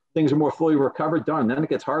things are more fully recovered, then it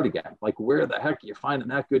gets hard again. Like, where the heck are you finding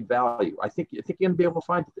that good value? I think you're going to be able to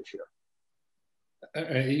find it this year.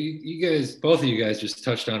 You guys, both of you guys just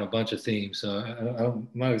touched on a bunch of themes. So I'm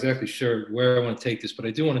not exactly sure where I want to take this, but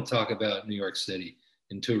I do want to talk about New York City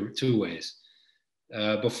in two ways.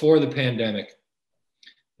 Before the pandemic,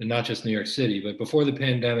 and not just New York City, but before the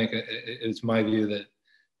pandemic, it's my view that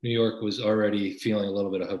New York was already feeling a little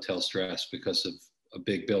bit of hotel stress because of a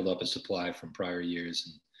big buildup of supply from prior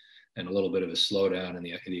years and a little bit of a slowdown in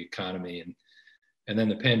the economy. And then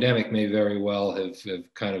the pandemic may very well have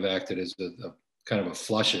kind of acted as a kind of a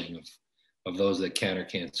flushing of those that can or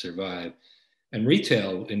can't survive. And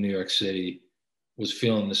retail in New York City was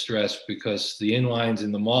feeling the stress because the inlines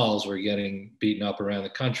in the malls were getting beaten up around the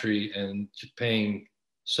country, and paying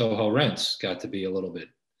Soho rents got to be a little bit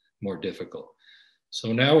more difficult.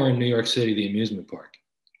 So now we're in New York City, the amusement park.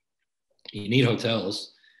 You need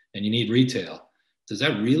hotels and you need retail. Does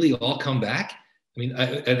that really all come back? I mean,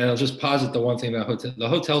 and I'll just posit the one thing about the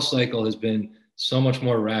hotel cycle has been so much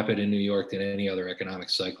more rapid in New York than any other economic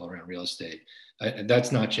cycle around real estate.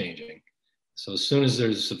 That's not changing. So as soon as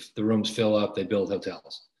the rooms fill up, they build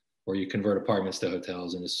hotels, or you convert apartments to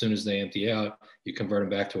hotels. And as soon as they empty out, you convert them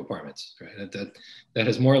back to apartments. Right? That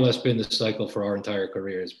has more or less been the cycle for our entire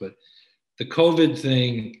careers. But the COVID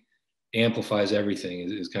thing amplifies everything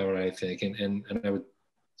is kind of what I think. And I would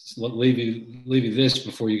leave you this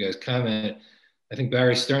before you guys comment. I think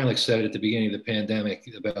Barry Sternlicht said it at the beginning of the pandemic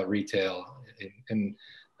about retail. And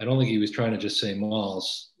I don't think he was trying to just say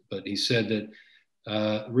malls, but he said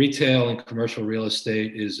that retail and commercial real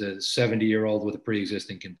estate is a 70-year-old with a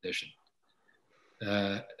pre-existing condition.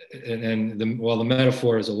 While the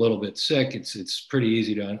metaphor is a little bit sick, it's pretty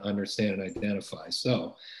easy to understand and identify.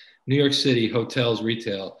 So New York City, hotels,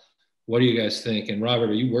 retail, what do you guys think? And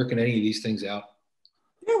Robert, are you working any of these things out?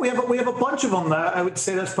 Yeah, we have a bunch of them. I would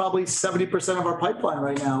say that's probably 70% of our pipeline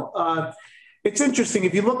right now. It's interesting.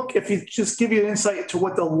 If you just give you an insight to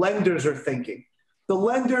what the lenders are thinking. The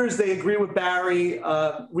lenders, they agree with Barry.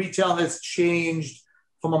 Retail has changed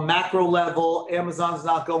from a macro level. Amazon's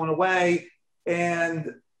not going away.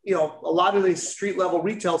 And, a lot of these street level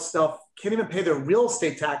retail stuff can't even pay their real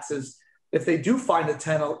estate taxes if they do find a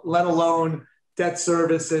tenant, let alone debt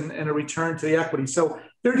service and a return to the equity. So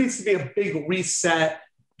there needs to be a big reset.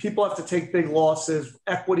 People have to take big losses.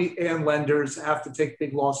 Equity and lenders have to take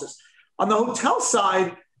big losses. On the hotel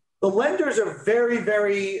side, the lenders are very,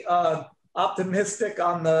 very optimistic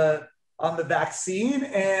on the vaccine,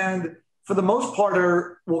 and for the most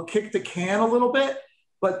part will kick the can a little bit,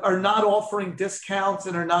 but are not offering discounts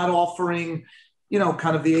and are not offering,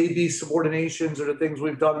 kind of the AB subordinations or the things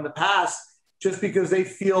we've done in the past, just because they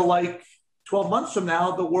feel like 12 months from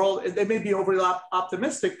now, the world, they may be overly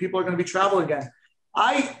optimistic. People are going to be traveling again.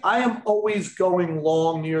 I am always going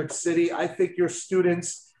long New York City. I think your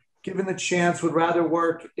students, given the chance, would rather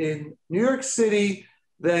work in New York City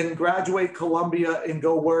than graduate Columbia and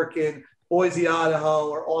go work in Boise, Idaho,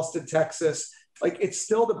 or Austin, Texas. Like, it's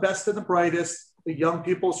still the best and the brightest. The young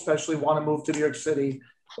people especially want to move to New York City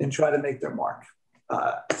and try to make their mark.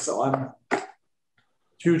 So I'm a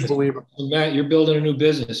huge believer. Matt, you're building a new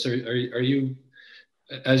business. Are you,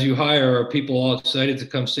 as you hire, are people all excited to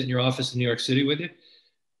come sit in your office in New York City with you?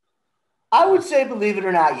 I would say, believe it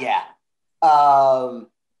or not, yeah.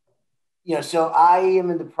 So I am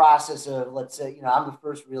in the process of, let's say, I'm the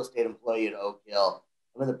first real estate employee at Oak Hill.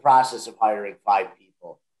 I'm in the process of hiring 5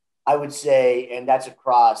 people. I would say, and that's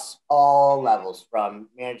across all levels, from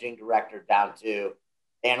managing director down to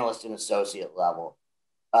analyst and associate level.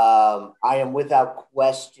 I am without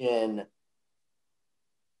question,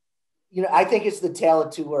 I think it's the tale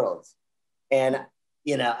of two worlds. And,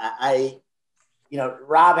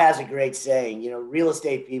 Rob has a great saying, real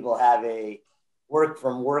estate people have a work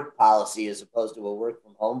from work policy as opposed to a work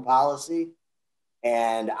from home policy.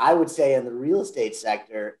 And I would say in the real estate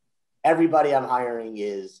sector, everybody I'm hiring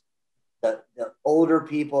is the older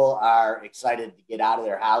people are excited to get out of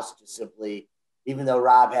their house to simply, even though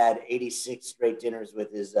Rob had 86 straight dinners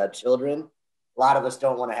with his children, a lot of us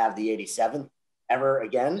don't want to have the 87th ever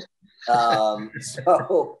again. So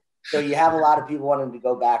you have a lot of people wanting to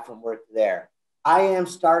go back from work there. I am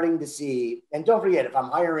starting to see, and don't forget, if I'm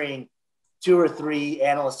hiring 2 or 3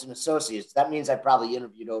 analysts and associates, that means I probably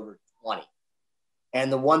interviewed over 20.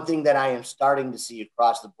 And the one thing that I am starting to see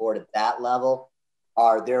across the board at that level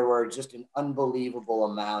there were just an unbelievable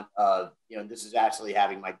amount of, this is actually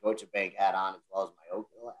having my Deutsche Bank hat on as well as my Oak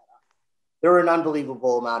Hill hat on. There were an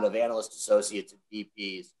unbelievable amount of analyst associates and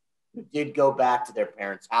VPs who did go back to their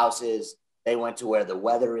parents' houses. They went to where the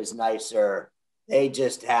weather is nicer. They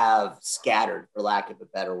just have scattered, for lack of a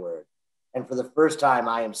better word. And for the first time,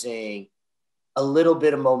 I am seeing a little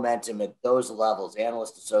bit of momentum at those levels,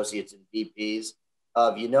 analyst associates and VPs,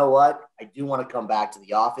 of, you know what, I do want to come back to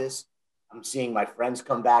the office. I'm seeing my friends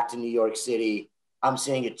come back to New York City. I'm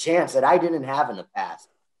seeing a chance that I didn't have in the past,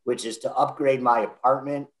 which is to upgrade my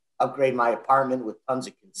apartment with tons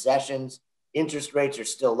of concessions. Interest rates are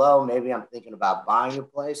still low. Maybe I'm thinking about buying a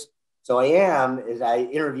place. So as I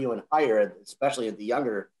interview and hire, especially at the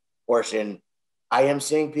younger portion, I am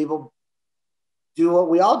seeing people do what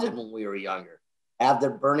we all did when we were younger, have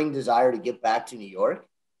their burning desire to get back to New York,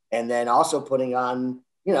 and then also putting on,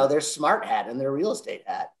 their smart hat and their real estate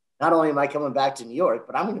hat. Not only am I coming back to New York,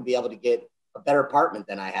 but I'm going to be able to get a better apartment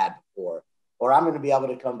than I had before. Or I'm going to be able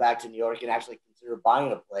to come back to New York and actually consider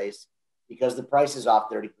buying a place because the price is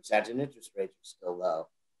off 30% and interest rates are still low.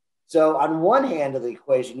 So on one hand of the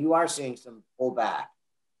equation, you are seeing some pullback.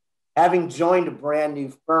 Having joined a brand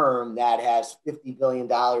new firm that has $50 billion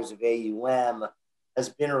of AUM, has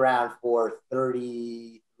been around for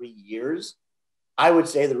 33 years, I would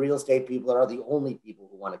say the real estate people are the only people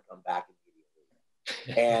who want to come back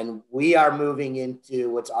immediately. And we are moving into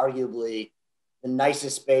what's arguably the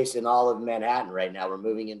nicest space in all of Manhattan right now. We're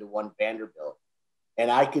moving into One Vanderbilt. And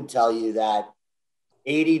I could tell you that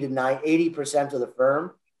 80% of the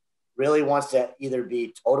firm really wants to either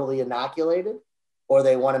be totally inoculated or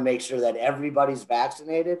they want to make sure that everybody's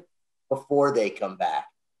vaccinated before they come back.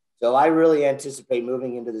 So I really anticipate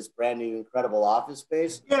moving into this brand new, incredible office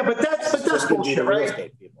space. Yeah, but that's bullshit,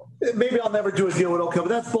 right? Maybe I'll never do a deal with Oak, but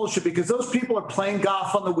that's bullshit because those people are playing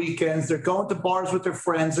golf on the weekends. They're going to bars with their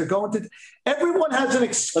friends. Everyone has an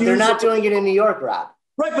excuse. But they're not doing it in New York, Rob.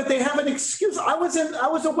 Right, but they have an excuse. I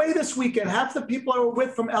was away this weekend. Half the people I were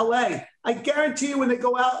with from LA. I guarantee you when they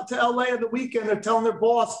go out to LA on the weekend, they're telling their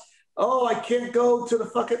boss, "Oh, I can't go to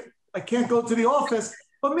the office."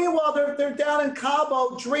 But meanwhile, they're down in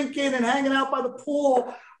Cabo drinking and hanging out by the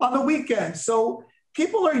pool on the weekend. So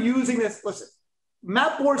people are using this. Listen,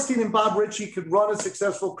 Matt Borstein and Bob Ricci could run a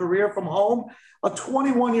successful career from home. A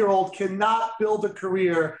 21-year-old cannot build a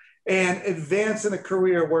career and advance in a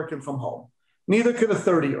career working from home. Neither could a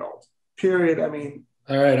 30-year-old, period. I mean.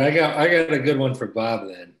 All right, I got a good one for Bob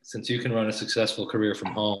then, since you can run a successful career from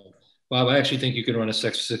home. Bob, I actually think you can run a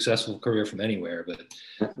successful career from anywhere, but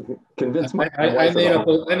convince I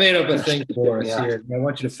made up a thing for us here. I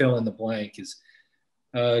want you to fill in the blank. Is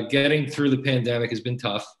getting through the pandemic has been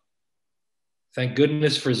tough. Thank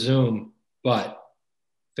goodness for Zoom, but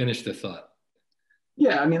finish the thought.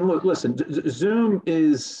 Yeah, I mean, look, listen, Zoom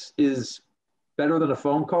is better than a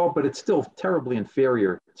phone call, but it's still terribly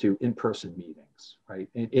inferior to in-person meetings, right?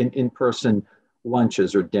 In-person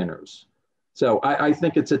lunches or dinners. So I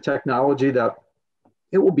think it's a technology that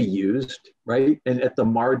it will be used, right? And at the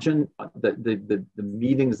margin, the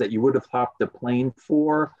meetings that you would have hopped a plane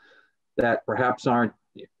for that perhaps aren't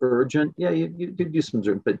urgent, yeah, you could use some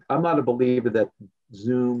Zoom, but I'm not a believer that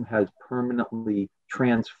Zoom has permanently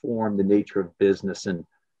transformed the nature of business, and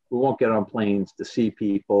we won't get on planes to see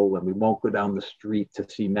people, and we won't go down the street to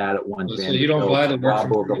see Matt at One Vanderbilt. So you don't buy the work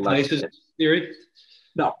from home places theory?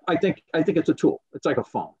 No, I think it's a tool. It's like a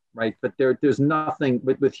phone, right? But there's nothing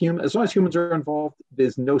with human. As long as humans are involved,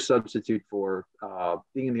 there's no substitute for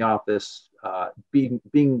being in the office, being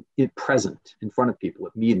present in front of people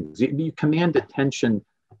at meetings. You command attention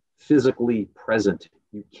physically present.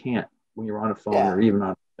 You can't when you're on a phone or even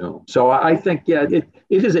on Zoom. So I think it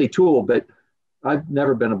is a tool, but I've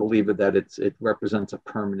never been a believer that it represents a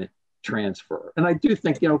permanent transfer. And I do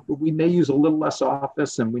think, we may use a little less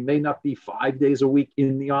office and we may not be 5 days a week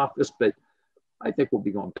in the office, but I think we'll be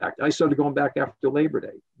going back. I started going back after Labor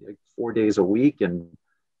Day, like 4 days a week. And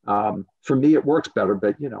for me, it works better,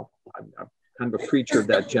 but I'm kind of a preacher of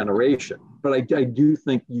that generation. But I do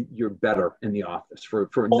think you're better in the office for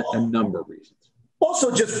a number of reasons.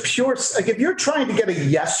 Also, just pure, like if you're trying to get a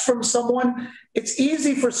yes from someone, it's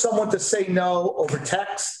easy for someone to say no over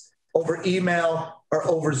text, over email, or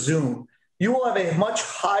over Zoom. You will have a much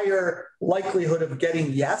higher likelihood of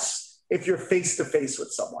getting yes if you're face to face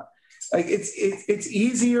with someone. Like it's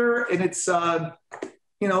easier, and it's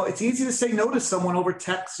easy to say no to someone over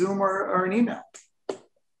text, Zoom, or an email.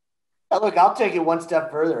 Look, I'll take it one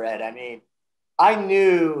step further, Ed. I mean, I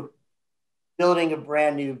knew building a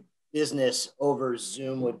brand new business over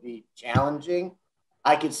Zoom would be challenging.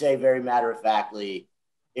 I could say very matter of factly,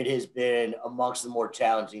 it has been amongst the more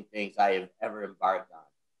challenging things I have ever embarked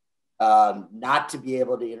on. Not to be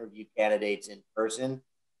able to interview candidates in person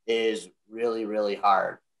is really, really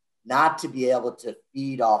hard. Not to be able to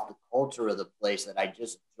feed off the culture of the place that I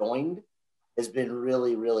just joined has been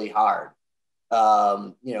really, really hard.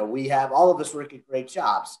 We have all of us work at great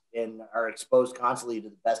shops and are exposed constantly to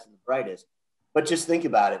the best and the brightest. But just think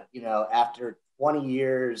about it, after 20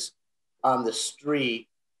 years on the street,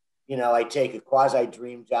 I take a quasi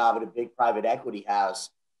dream job at a big private equity house.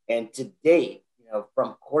 And to date,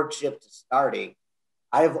 from courtship to starting,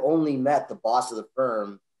 I have only met the boss of the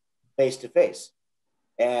firm face to face.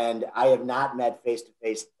 And I have not met face to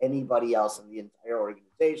face anybody else in the entire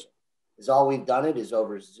organization. Because all we've done it is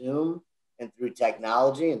over Zoom and through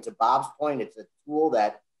technology. And to Bob's point, it's a tool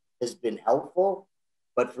that has been helpful.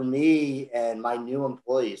 But for me and my new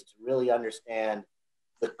employees to really understand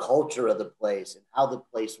the culture of the place and how the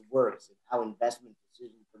place works and how investment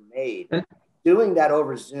decisions are made, doing that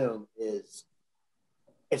over Zoom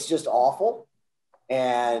it's just awful.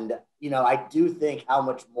 And, I do think how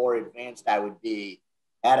much more advanced I would be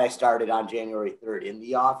had I started on January 3rd in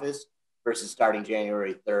the office versus starting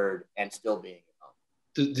January 3rd and still being at home.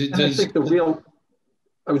 I think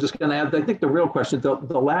I was just going to add, I think the real question, the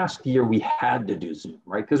last year we had to do Zoom,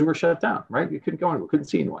 right? Because we were shut down, right? You couldn't go anywhere, couldn't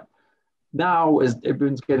see anyone. Now, as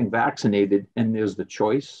everyone's getting vaccinated and there's the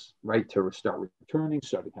choice, right, to start returning,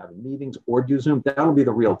 starting having meetings or do Zoom, that'll be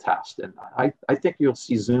the real test. And I think you'll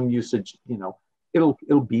see Zoom usage, it'll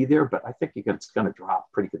be there, but I think it's going to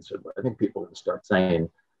drop pretty considerably. I think people are going to start saying,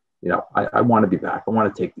 I want to be back. I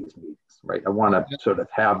want to take these meetings, right? I want to sort of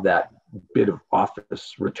have that bit of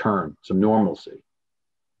office return, some normalcy.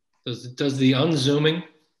 Does the unzooming,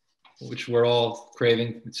 which we're all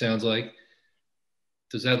craving, it sounds like,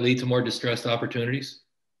 does that lead to more distressed opportunities?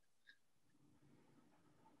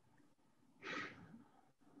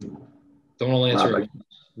 Don't all answer.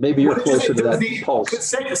 Maybe you're closer to that pulse.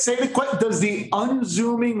 Say the question. Does the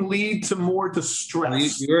unzooming lead to more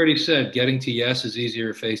distress? You already said getting to yes is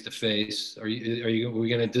easier face to face. Are we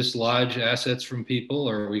going to dislodge assets from people,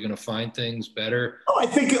 or are we going to find things better? Oh, I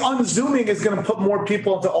think unzooming is going to put more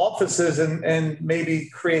people into offices and maybe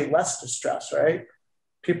create less distress, right?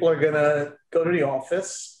 People are going to go to the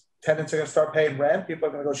office. Tenants are going to start paying rent. People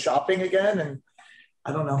are going to go shopping again. And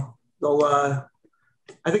I don't know.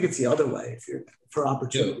 I think it's the other way for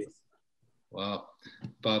opportunities. Wow.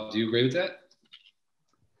 Bob, do you agree with that?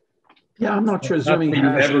 Yeah, I'm not sure Zooming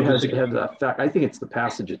actually has an effect. I think it's the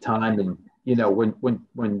passage of time. And,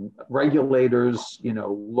 when regulators,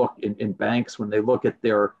 look in banks, when they look at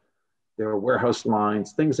their warehouse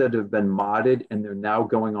lines, things that have been modded and they're now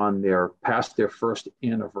going on past their first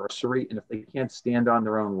anniversary. And if they can't stand on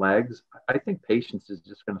their own legs, I think patience is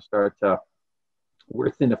just going to start to wear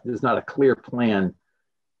thin if there's not a clear plan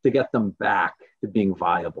to get them back to being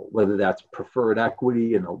viable, whether that's preferred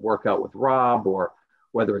equity and a workout with Rob, or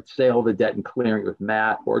whether it's sale of the debt and clearing with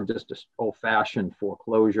Matt, or just old fashioned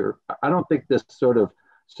foreclosure. I don't think this sort of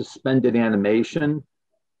suspended animation,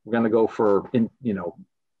 we're going to go for,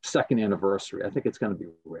 second anniversary. I think it's going to be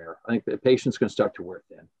rare. I think the patient's going to start to wear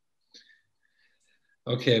thin.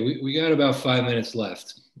 Okay, we got about 5 minutes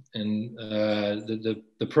left, and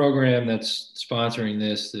the program that's sponsoring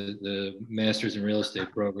this, the Masters in Real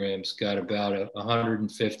Estate program's got about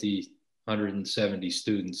 150, 170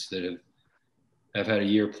 students that have had a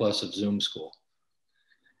year plus of Zoom school.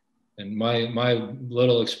 And my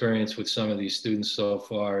little experience with some of these students so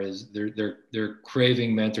far is they're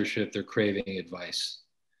craving mentorship, they're craving advice.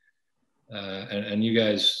 And you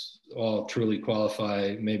guys all truly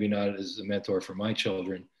qualify, maybe not as a mentor for my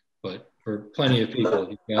children, but for plenty of people,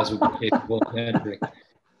 you guys would be capable of mentoring.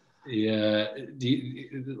 A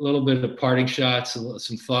little bit of parting shots,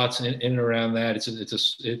 some thoughts in and around that.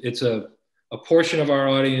 It's a portion of our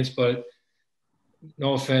audience, but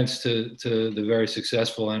no offense to the very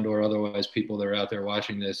successful and or otherwise people that are out there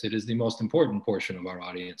watching this, it is the most important portion of our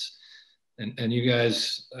audience. And you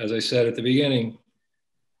guys, as I said at the beginning,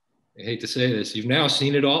 I hate to say this, you've now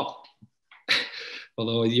seen it all.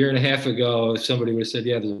 Although a year and a half ago, if somebody would have said,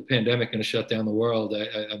 yeah, there's a pandemic going to shut down the world,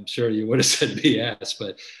 I'm sure you would have said BS.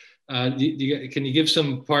 But can you give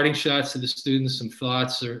some parting shots to the students, some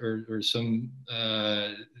thoughts or some,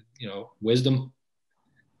 wisdom?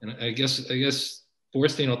 And I guess,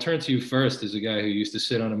 Borstein, I'll turn to you first as a guy who used to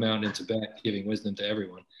sit on a mountain in Tibet giving wisdom to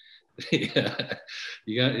everyone. Yeah.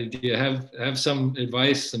 Do you have some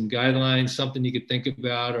advice, some guidelines, something you could think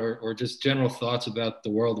about, or just general thoughts about the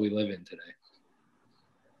world we live in today?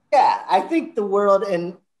 Yeah, I think the world,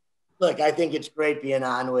 and look, I think it's great being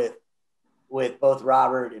on with both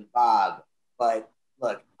Robert and Bob. But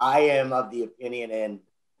look, I am of the opinion, and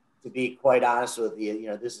to be quite honest with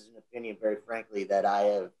you, this is an opinion, very frankly, that I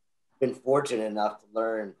have been fortunate enough to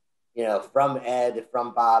learn, from Ed,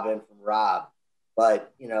 from Bob, and from Rob.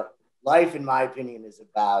 But, life, in my opinion, is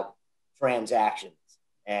about transactions.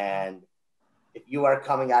 And if you are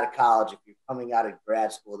coming out of college, if you're coming out of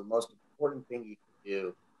grad school, the most important thing you can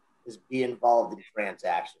do is be involved in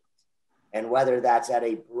transactions. And whether that's at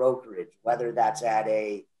a brokerage, whether that's at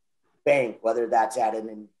a bank, whether that's at an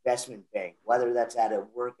investment bank, whether that's at a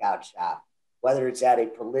workout shop, whether it's at a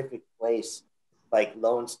prolific place like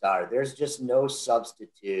LoneStar, there's just no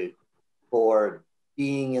substitute for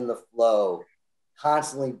being in the flow,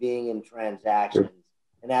 constantly being in transactions.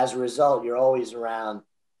 And as a result, you're always around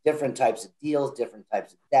different types of deals, different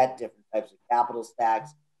types of debt, different types of capital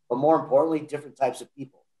stacks, but more importantly, different types of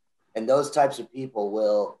people. And those types of people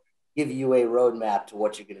will give you a roadmap to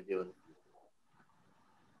what you're going to do in the future.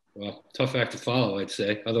 Well, tough act to follow, I'd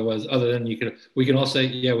say. Otherwise, other than we can all say,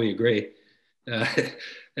 yeah, we agree. Uh,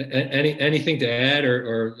 anything to add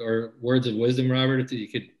or words of wisdom, Robert, that you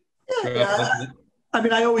could drop? Yeah. I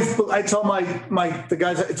mean, I tell the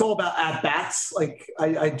guys, it's all about at bats. Like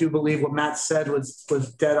I do believe what Matt said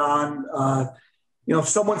was dead on. If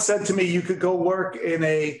someone said to me, you could go work in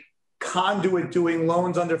a conduit doing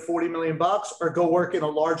loans under 40 million bucks, or go work in a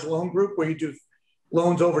large loan group where you do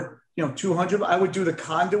loans over 200, I would do the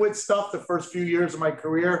conduit stuff the first few years of my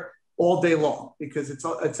career all day long, because it's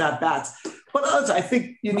at bats. But I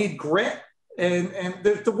think you need grit, and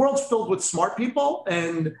the world's filled with smart people,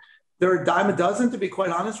 and they're a dime a dozen, to be quite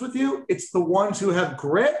honest with you. It's the ones who have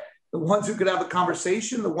grit, the ones who could have a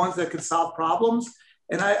conversation, the ones that could solve problems.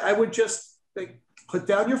 And I would just put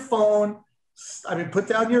down your phone. Put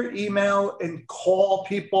down your email and call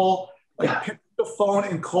people. Pick up the phone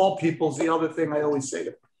and call people is the other thing I always say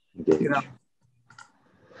to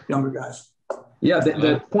younger guys. Yeah,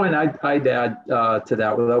 the point I'd add to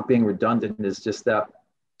that, without being redundant, is just that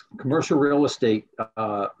commercial real estate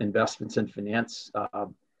investments and finance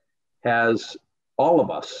has all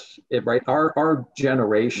of us, right? Our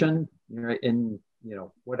generation, in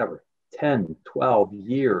whatever 10, 12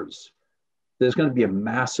 years, there's going to be a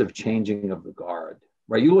massive changing of the guard,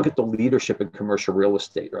 right? You look at the leadership in commercial real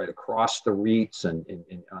estate, right, across the REITs and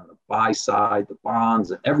on the buy side, the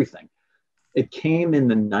bonds and everything. It came in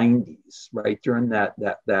the 90s, right, during that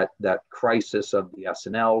crisis of the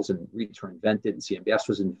S&Ls, and REITs were invented and CMBS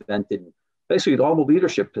was invented. Basically, all the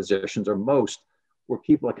leadership positions, or most, were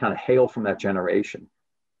people that kind of hail from that generation.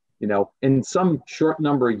 In some short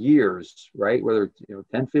number of years, right, whether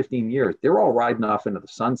 10, 15 years, they're all riding off into the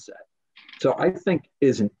sunset. So I think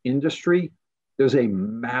as an industry, there's a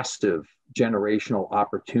massive generational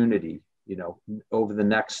opportunity, over the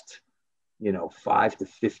next, 5 to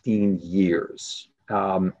 15 years,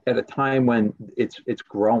 at a time when it's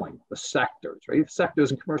growing. The sectors, right?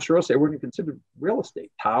 Sectors in commercial real estate weren't even considered real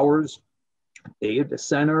estate. Towers, data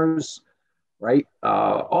centers, right?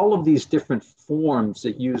 All of these different forms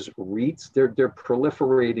that use REITs, they're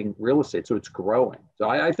proliferating real estate, so it's growing. So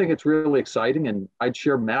I think it's really exciting, and I'd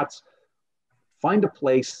share Matt's. Find a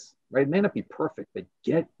place, right? It may not be perfect, but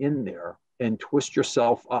get in there and twist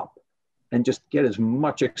yourself up and just get as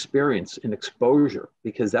much experience and exposure,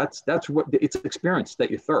 because that's what it's experience that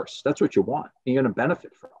you thirst. That's what you want. And you're going to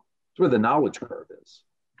benefit from. That's where the knowledge curve is.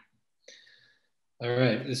 All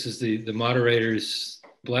right. This is the moderator's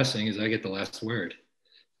blessing, is I get the last word.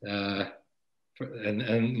 And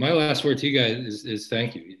my last word to you guys is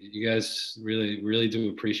thank you. You guys really, really do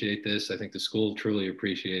appreciate this. I think the school truly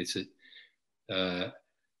appreciates it.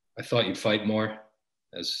 I thought you'd fight more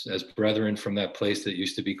as brethren from that place that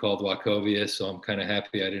used to be called Wachovia, so I'm kind of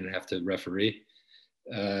happy I didn't have to referee.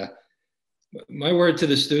 My word to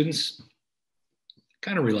the students,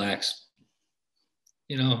 kind of relax.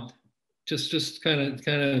 Just kind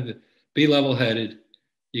of be level-headed.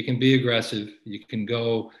 You can be aggressive. You can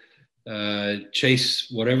go chase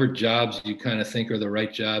whatever jobs you kind of think are the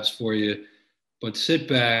right jobs for you, but sit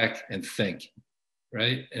back and think,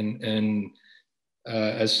 right? And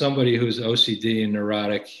as somebody who's OCD and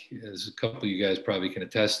neurotic, as a couple of you guys probably can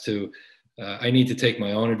attest to, I need to take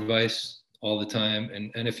my own advice all the time.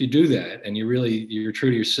 And if you do that, and you're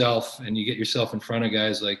true to yourself, and you get yourself in front of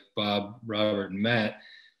guys like Bob, Robert, and Matt,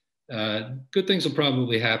 good things will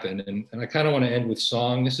probably happen. And I kind of want to end with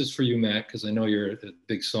song. This is for you, Matt, because I know you're a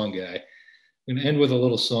big song guy. I'm going to end with a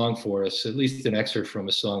little song for us, at least an excerpt from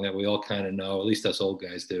a song that we all kind of know, at least us old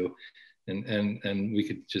guys do. And we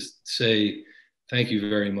could just say, thank you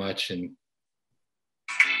very much. And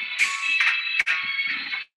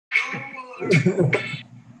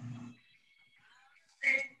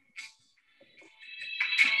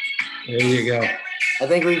There you go. I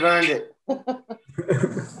think we've earned it.